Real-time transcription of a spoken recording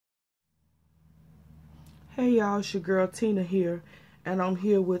Hey y'all, it's your girl Tina here, and I'm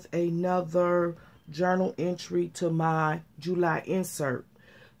here with another journal entry to my July insert.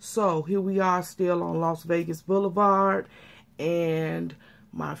 So here we are still on Las Vegas Boulevard, and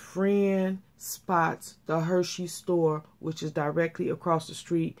my friend spots the Hershey store, which is directly across the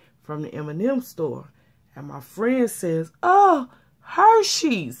street from the M&M store. And my friend says, "Oh,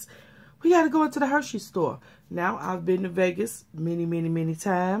 Hershey's. We got to go into the Hershey store." Now, I've been to Vegas many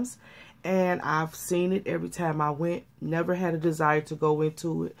times, and I've seen it every time I went. Never had a desire to go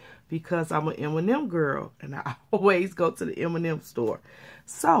into it because I'm an M&M girl, and I always go to the M&M store.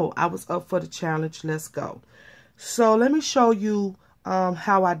 So, I was up for the challenge. Let's go. So, let me show you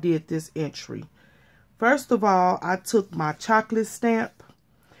how I did this entry. First of all, I took my chocolate stamp,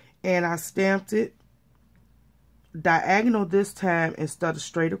 and I stamped it diagonal this time instead of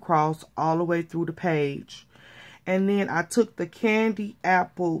straight across all the way through the page. And then I took the candy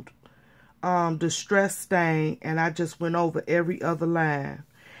apple distress stain, and I just went over every other line.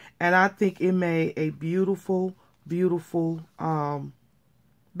 And I think it made a beautiful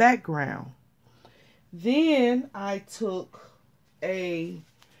background. Then I took a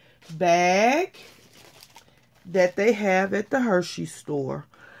bag that they have at the Hershey store.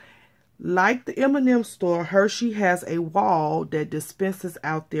 Like the M&M store, Hershey has a wall that dispenses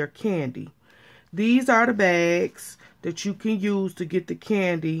out their candy. These are the bags that you can use to get the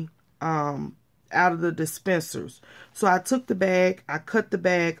candy out of the dispensers. So I took the bag, I cut the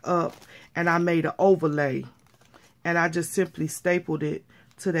bag up, and I made an overlay. And I just simply stapled it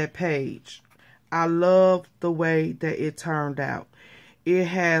to that page. I love the way that it turned out. It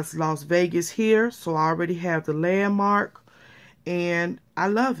has Las Vegas here, so I already have the landmark, and I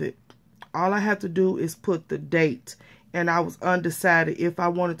love it. All I have to do is put the date, and I was undecided if I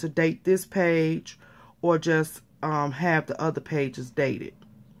wanted to date this page or just have the other pages dated.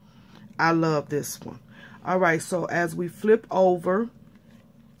 I love this one. All right, so as we flip over,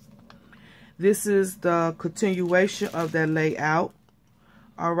 this is the continuation of that layout.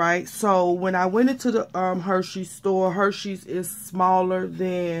 All right, so when I went into the Hershey store, Hershey's is smaller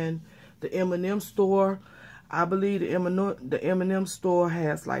than the M&M store. I believe the M&M store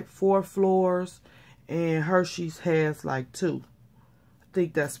has like 4 floors, and Hershey's has like 2. I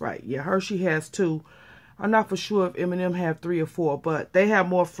think that's right. Yeah, Hershey has 2. I'm not for sure if M&M have 3 or 4, but they have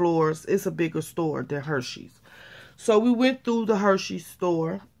more floors. It's a bigger store than Hershey's. So we went through the Hershey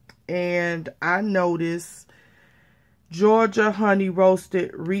store, and I noticed Georgia Honey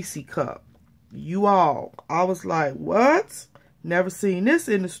Roasted Reese Cup. You all, I was like, what? Never seen this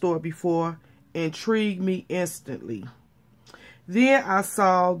in the store before. Intrigued me instantly. Then I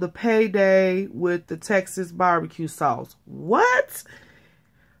saw the Payday with the Texas barbecue sauce. What?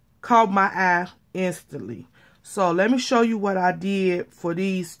 Caught my eye instantly. So let me show you what I did for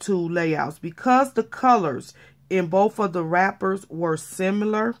these 2 layouts. Because the colors in both of the wrappers were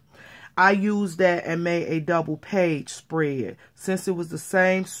similar, I used that and made a double page spread. Since it was the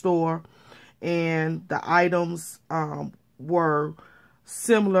same store and the items were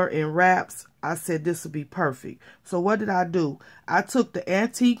similar in wraps, I said this would be perfect. So what did I do? I took the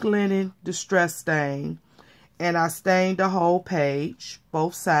antique linen distress stain, and I stained the whole page,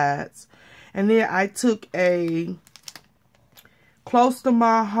 both sides. And then I took a Close to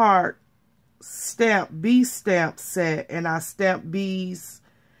My Heart bee stamp set, and I stamped bees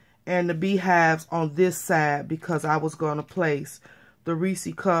and the beehives on this side because I was going to place the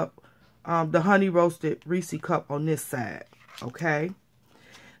Reese cup, the honey roasted Reese cup on this side. Okay.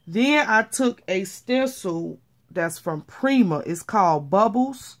 Then I took a stencil that's from Prima. It's called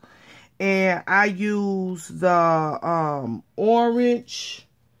Bubbles. And I used the orange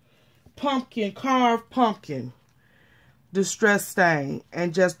pumpkin, carved pumpkin distress stain,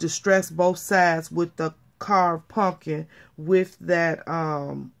 and just distress both sides with the carved pumpkin with that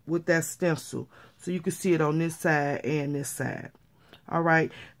stencil. So you can see it on this side and this side. All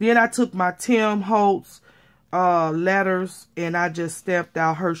right. Then I took my Tim Holtz letters, and I just stamped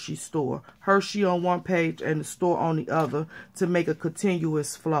out Hershey store. Hershey on one page and the store on the other to make a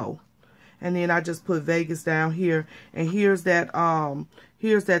continuous flow. And then I just put Vegas down here. And here's that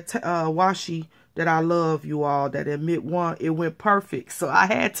washi that I love, you all, that admit one. It went perfect. So I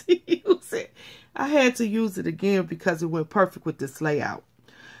had to use it. I had to use it again because it went perfect with this layout.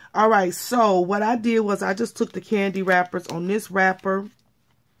 All right, so what I did was I just took the candy wrappers. On this wrapper,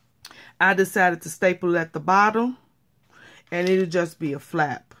 I decided to staple it at the bottom, and it'll just be a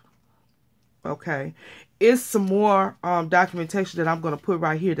flap. Okay. It's some more documentation that I'm going to put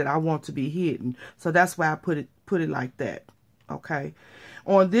right here that I want to be hidden. So that's why I put it like that. okay?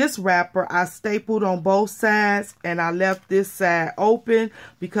 On this wrapper, I stapled on both sides, and I left this side open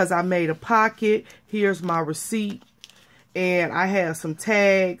because I made a pocket. Here's my receipt, and I have some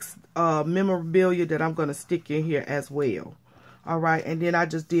tags, memorabilia that I'm going to stick in here as well. All right, and then I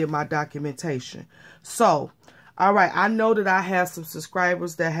just did my documentation. So, all right, I know that I have some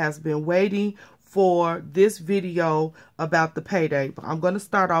subscribers that has been waiting for this video about the Payday. But I'm going to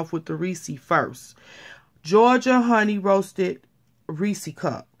start off with the Reese first. Georgia Honey Roasted Reese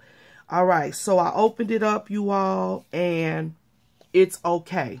Cup. All right, so I opened it up, you all, and it's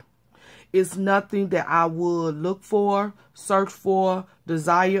okay. It's nothing that I would look for, search for,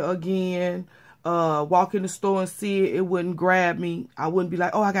 desire again, walk in the store and see it. It wouldn't grab me. I wouldn't be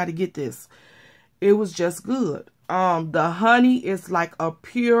like, oh, I got to get this. It was just good. The honey is like a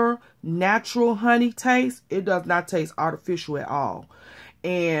pure natural honey taste. It does not taste artificial at all.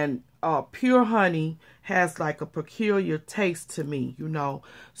 And pure honey has like a peculiar taste to me, you know.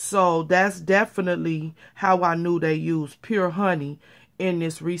 So that's definitely how I knew they used pure honey in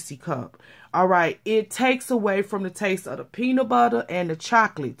this Reese cup. All right, it takes away from the taste of the peanut butter and the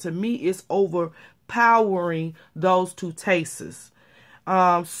chocolate. To me, it's overpowering those two tastes.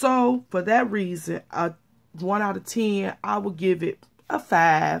 So for that reason, 1 out of 10, I would give it a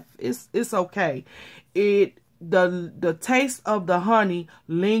 5. It's okay. The taste of the honey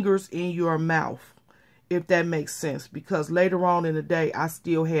lingers in your mouth, if that makes sense, because later on in the day, I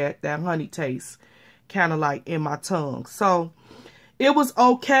still had that honey taste kind of like in my tongue. So it was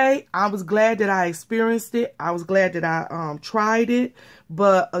okay. I was glad that I experienced it. I was glad that I tried it.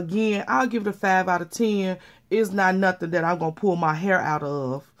 But again, I'll give it a 5 out of 10. It's not nothing that I'm going to pull my hair out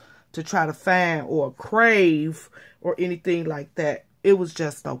of to try to find or crave or anything like that. It was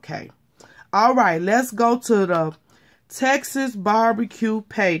just okay. All right, let's go to the Texas barbecue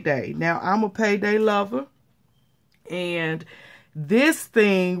Payday. Now, I'm a Payday lover, and this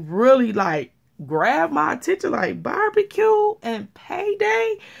thing really like grabbed my attention, like barbecue and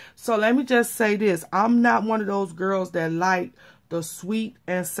Payday. So let me just say this. I'm not one of those girls that like the sweet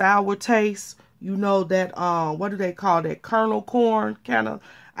and sour taste. You know that, what do they call that? Kernel corn kind of.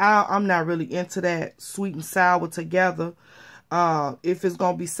 I'm not really into that sweet and sour together. If it's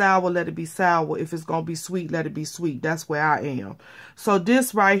going to be sour, let it be sour. If it's going to be sweet, let it be sweet. That's where I am. So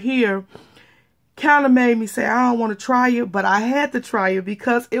this right here kind of made me say, I don't want to try it, but I had to try it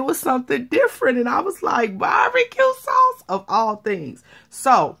because it was something different. And I was like, barbecue sauce of all things.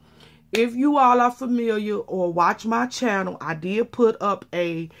 So if you all are familiar or watch my channel, I did put up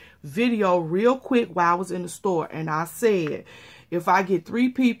a video real quick while I was in the store. And I said, if I get 3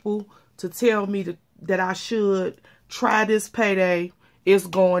 people to tell me that I should try this Payday, it's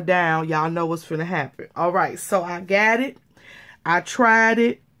going down. Y'all know what's finna happen. All right, so I got it. I tried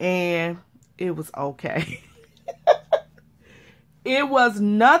it, and it was okay. It was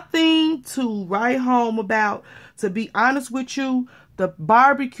nothing to write home about. To be honest with you, the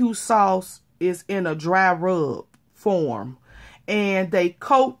barbecue sauce is in a dry rub form. And they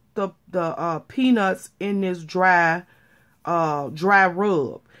coat the peanuts in this dry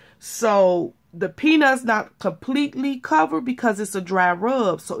rub. So the peanuts not completely covered because it's a dry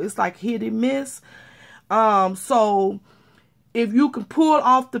rub. So it's like hit and miss. So if you can pull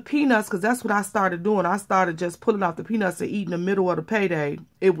off the peanuts, because that's what I started doing. I started just pulling off the peanuts and eating the middle of the Payday.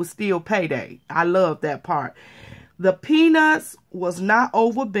 It was still Payday. I love that part. The peanuts was not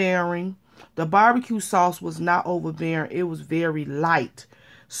overbearing. The barbecue sauce was not overbearing. It was very light.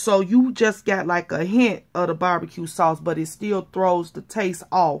 So you just got like a hint of the barbecue sauce, but it still throws the taste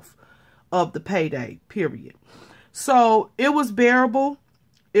off of the Payday, period. So it was bearable.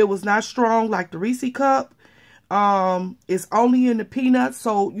 It was not strong like the Reese cup. It's only in the peanuts.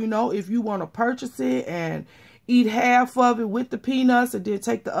 So, you know, if you want to purchase it and eat half of it with the peanuts and then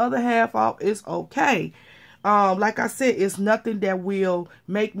take the other half off, it's okay. Like I said, it's nothing that will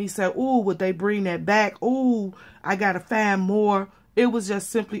make me say, ooh, would they bring that back? Ooh, I got to find more. It was just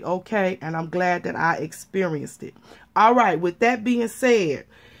simply okay, and I'm glad that I experienced it. All right, with that being said,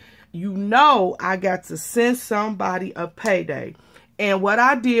 you know I got to send somebody a Payday. And what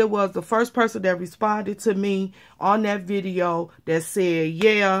I did was the first person that responded to me on that video that said,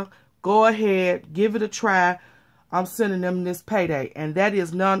 yeah, go ahead, give it a try, I'm sending them this Payday. And that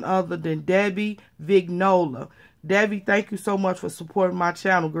is none other than Debbie Vignola. Debbie, thank you so much for supporting my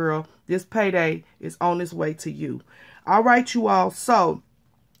channel, girl. This Payday is on its way to you. All right, you all. So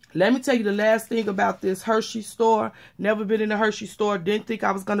let me tell you the last thing about this Hershey store. Never been in the Hershey store. Didn't think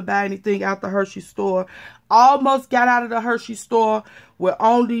I was going to buy anything out the Hershey store. Almost got out of the Hershey store with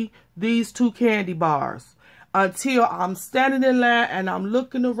only these 2 candy bars. until I'm standing in line and I'm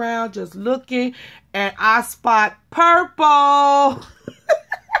looking around, just looking, and I spot purple.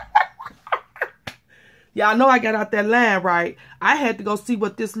 Y'all know I got out that line, right? I had to go see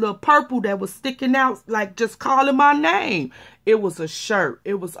what this little purple that was sticking out, like just calling my name. It was a shirt.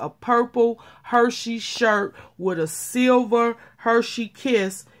 It was a purple Hershey shirt with a silver Hershey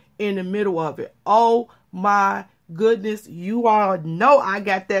kiss in the middle of it. Oh my goodness. You all know I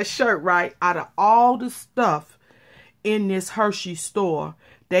got that shirt, right? Out of all the stuff in this Hershey store,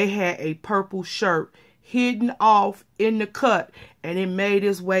 they had a purple shirt hidden off in the cut, and it made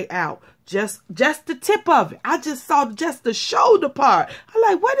its way out. Just the tip of it. I just saw just the shoulder part. I'm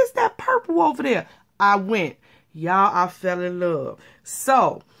like, what is that purple over there? I went. Y'all, I fell in love.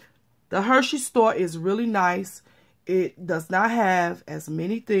 So, the Hershey store is really nice. It does not have as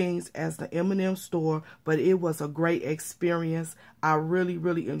many things as the M&M store, but it was a great experience. I really,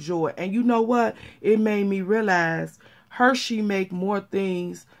 really enjoyed it. And you know what? It made me realize Hershey make more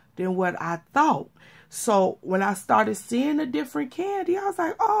things than what I thought. So when I started seeing a different candy, I was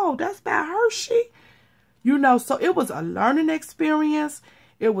like, oh, that's by Hershey. You know, so it was a learning experience.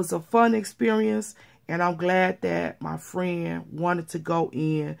 It was a fun experience. And I'm glad that my friend wanted to go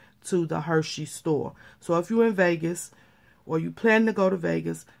in to the Hershey store. So if you're in Vegas or you plan to go to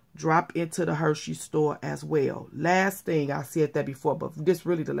Vegas, drop into the Hershey store as well. Last thing, I said that before, but this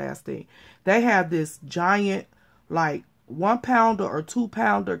really the last thing. They have this giant, like 1 pounder or 2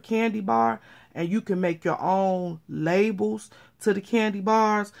 pounder candy bar, and you can make your own labels to the candy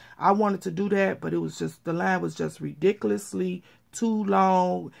bars. I wanted to do that, but it was just, the line was just ridiculously too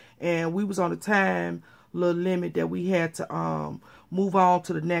long, and we was on a time little limit that we had to move on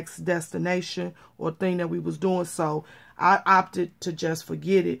to the next destination or thing that we was doing. So I opted to just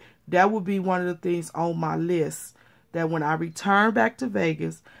forget it. That would be one of the things on my list, that when I return back to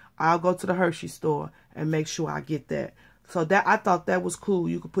Vegas, I'll go to the Hershey store and make sure I get that. So that, I thought that was cool.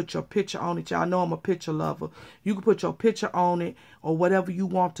 You could put your picture on it. Y'all know I'm a picture lover. You could put your picture on it or whatever you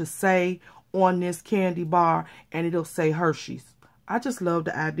want to say on this candy bar, and it'll say Hershey's. I just love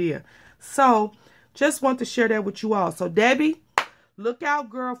the idea. So just want to share that with you all. So Debbie, look out,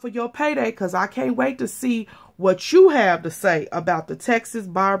 girl, for your payday, because I can't wait to see what you have to say about the Texas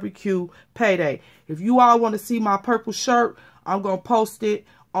barbecue payday. If you all want to see my purple shirt, I'm going to post it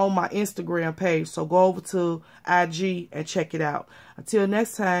on my Instagram page. So go over to IG and check it out. Until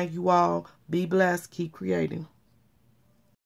next time, you all be blessed. Keep creating.